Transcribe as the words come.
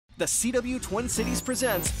The CW Twin Cities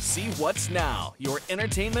presents See What's Now, your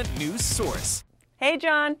entertainment news source. Hey,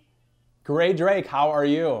 John. Grae Drake, how are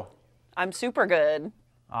you? I'm super good.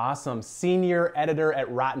 Awesome. Senior editor at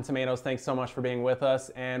Rotten Tomatoes. Thanks so much for being with us.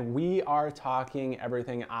 And we are talking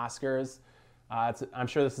everything Oscars. I'm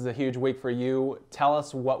sure this is a huge week for you. Tell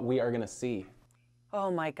us what we are going to see. Oh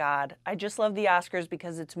my God. I just love the Oscars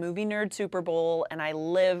because it's Movie Nerd Super Bowl and I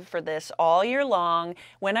live for this all year long.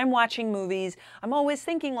 When I'm watching movies, I'm always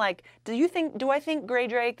thinking like, do I think Grae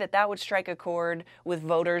Drake that would strike a chord with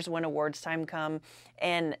voters when awards time come?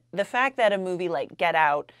 And the fact that a movie like Get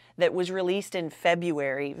Out that was released in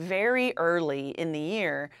February, very early in the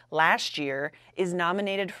year, last year, is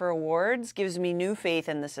nominated for awards gives me new faith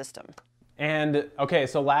in the system. And okay,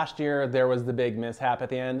 so last year there was the big mishap at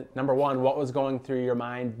the end. Number one, what was going through your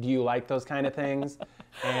mind? Do you like those kind of things?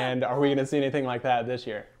 And are we going to see anything like that this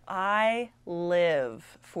year? I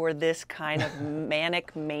live for this kind of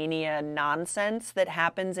manic mania nonsense that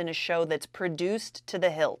happens in a show that's produced to the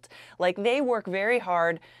hilt. Like, they work very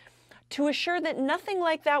hard to assure that nothing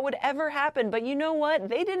like that would ever happen. But you know what?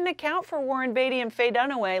 They didn't account for Warren Beatty and Faye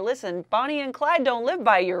Dunaway. Listen, Bonnie and Clyde don't live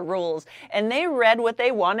by your rules. And they read what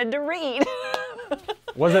they wanted to read.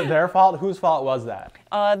 Was it their fault? Whose fault was that?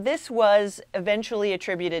 This was eventually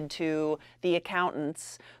attributed to the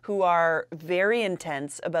accountants, who are very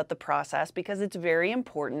intense about the process because it's very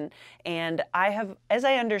important. And as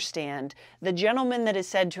I understand, the gentleman that is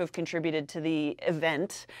said to have contributed to the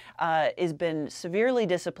event has been severely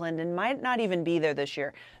disciplined and might not even be there this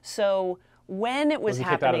year. So when it was he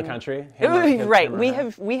happening, kicked out of the country? Right,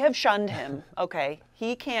 we have shunned him. Okay,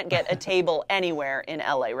 he can't get a table anywhere in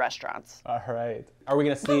LA restaurants. All right. Are we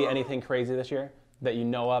going to see anything crazy this year that you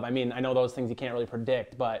know of? I mean, I know those things you can't really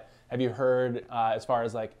predict, but have you heard as far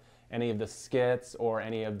as like any of the skits or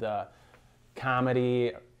any of the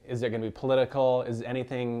comedy? Is there going to be political? Is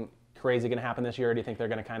anything crazy going to happen this year? Or do you think they're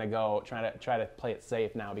going to kind of go try to play it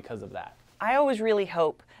safe now because of that? I always really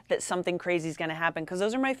hope that something crazy is going to happen because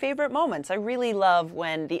those are my favorite moments. I really love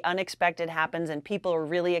when the unexpected happens and people are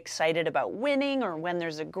really excited about winning, or when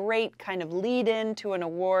there's a great kind of lead-in to an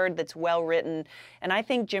award that's well written. And I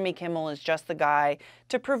think Jimmy Kimmel is just the guy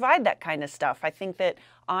to provide that kind of stuff. I think that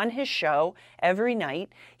on his show every night,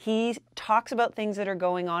 he talks about things that are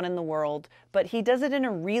going on in the world, but he does it in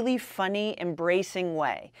a really funny, embracing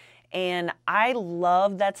way. And I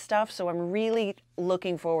love that stuff, so I'm really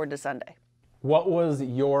looking forward to Sunday. What was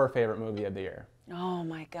your favorite movie of the year? Oh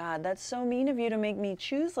my God, that's so mean of you to make me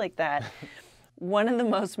choose like that. One of the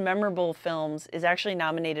most memorable films is actually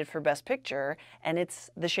nominated for Best Picture, and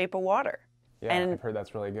it's The Shape of Water. Yeah, and, I've heard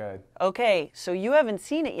that's really good. Okay, so you haven't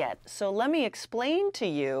seen it yet. So let me explain to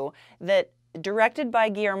you that directed by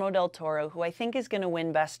Guillermo del Toro, who I think is going to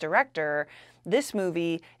win Best Director, this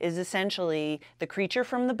movie is essentially the creature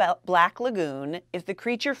from the Black Lagoon. If the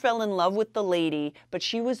creature fell in love with the lady, but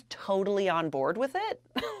she was totally on board with it.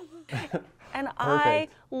 And I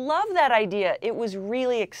love that idea. It was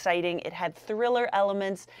really exciting. It had thriller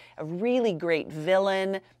elements, a really great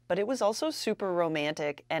villain, but it was also super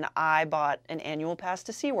romantic, and I bought an annual pass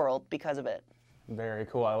to SeaWorld because of it. Very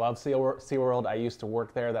cool. I love SeaWorld. I used to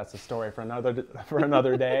work there. That's a story for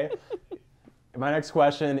another day. My next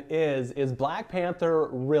question is Black Panther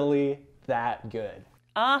really that good?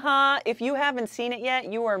 Uh-huh. If you haven't seen it yet,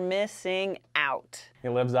 you are missing out.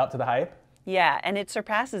 It lives up to the hype? Yeah, and it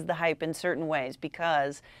surpasses the hype in certain ways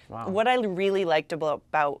because what I really liked about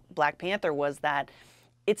Black Panther was that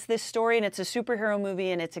it's this story and it's a superhero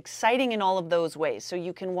movie and it's exciting in all of those ways. So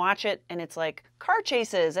you can watch it and it's like car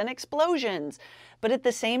chases and explosions. But at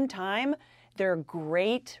the same time, they're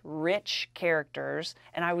great, rich characters.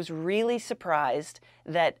 And I was really surprised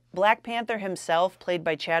that Black Panther himself, played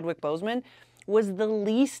by Chadwick Boseman, was the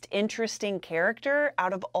least interesting character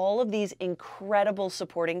out of all of these incredible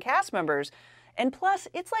supporting cast members. And plus,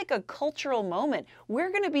 it's like a cultural moment.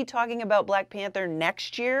 We're going to be talking about Black Panther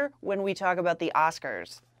next year when we talk about the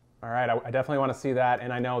Oscars. All right, I definitely want to see that,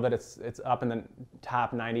 and I know that it's up in the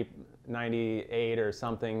top 98 or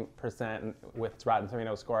something percent with its Rotten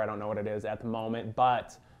Tomatoes score. I don't know what it is at the moment,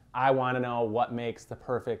 but I want to know what makes the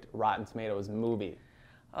perfect Rotten Tomatoes movie.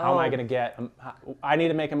 How am I going to get? I need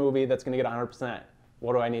to make a movie that's going to get 100%.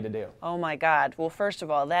 What do I need to do? Oh my God. Well, first of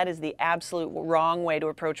all, that is the absolute wrong way to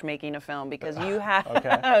approach making a film because you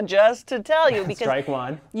have, just to tell you, because Strike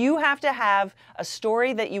one. You have to have a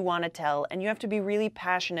story that you want to tell and you have to be really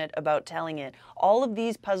passionate about telling it. All of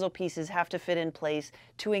these puzzle pieces have to fit in place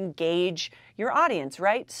to engage your audience,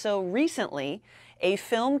 right? So recently, a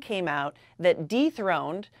film came out that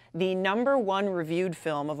dethroned the #1 reviewed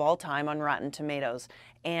film of all time on Rotten Tomatoes.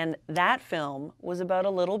 And that film was about a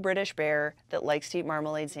little British bear that likes to eat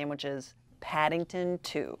marmalade sandwiches, Paddington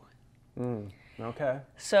 2. Okay.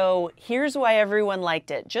 So here's why everyone liked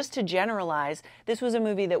it. Just to generalize, this was a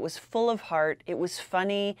movie that was full of heart, it was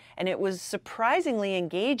funny, and it was surprisingly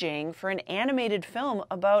engaging for an animated film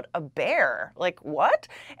about a bear. Like, what?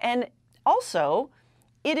 And also,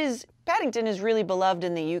 Paddington is really beloved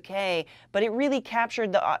in the UK, but it really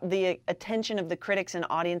captured the attention of the critics and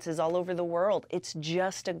audiences all over the world. It's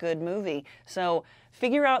just a good movie. So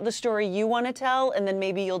figure out the story you want to tell, and then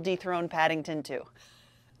maybe you'll dethrone Paddington too.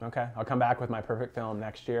 Okay, I'll come back with my perfect film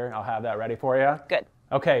next year. I'll have that ready for you. Good.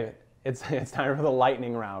 Okay, it's time for the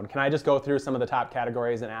lightning round. Can I just go through some of the top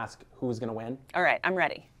categories and ask who's going to win? All right, I'm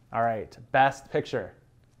ready. All right, best picture.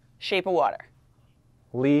 Shape of Water.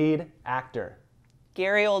 Lead actor.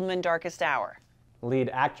 Gary Oldman, Darkest Hour. Lead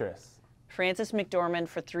actress. Frances McDormand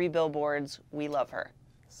for 3 Billboards, We Love Her.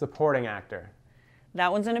 Supporting actor.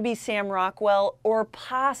 That one's going to be Sam Rockwell or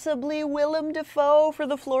possibly Willem Dafoe for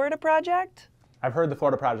The Florida Project. I've heard The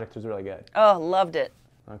Florida Project was really good. Oh, loved it.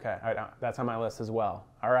 Okay, that's on my list as well.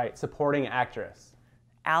 All right, supporting actress.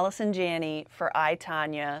 Allison Janney for I,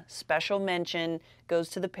 Tonya. Special mention goes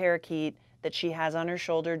to the parakeet that she has on her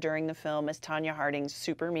shoulder during the film as Tonya Harding's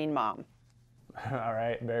super mean mom. All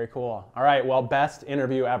right, very cool. All right, well, best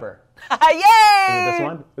interview ever. Yay! Is it this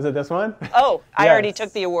one? Is it this one? Oh, I Yes. already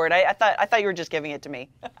took the award. I thought you were just giving it to me.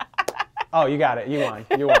 Oh, you got it. You won.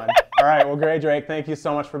 You won. All right, well, Grae Drake, thank you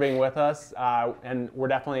so much for being with us. And we're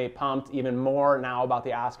definitely pumped even more now about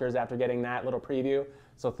the Oscars after getting that little preview.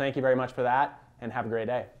 So thank you very much for that, and have a great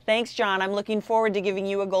day. Thanks, John. I'm looking forward to giving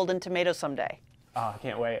you a golden tomato someday. Oh, I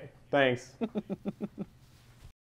can't wait. Thanks.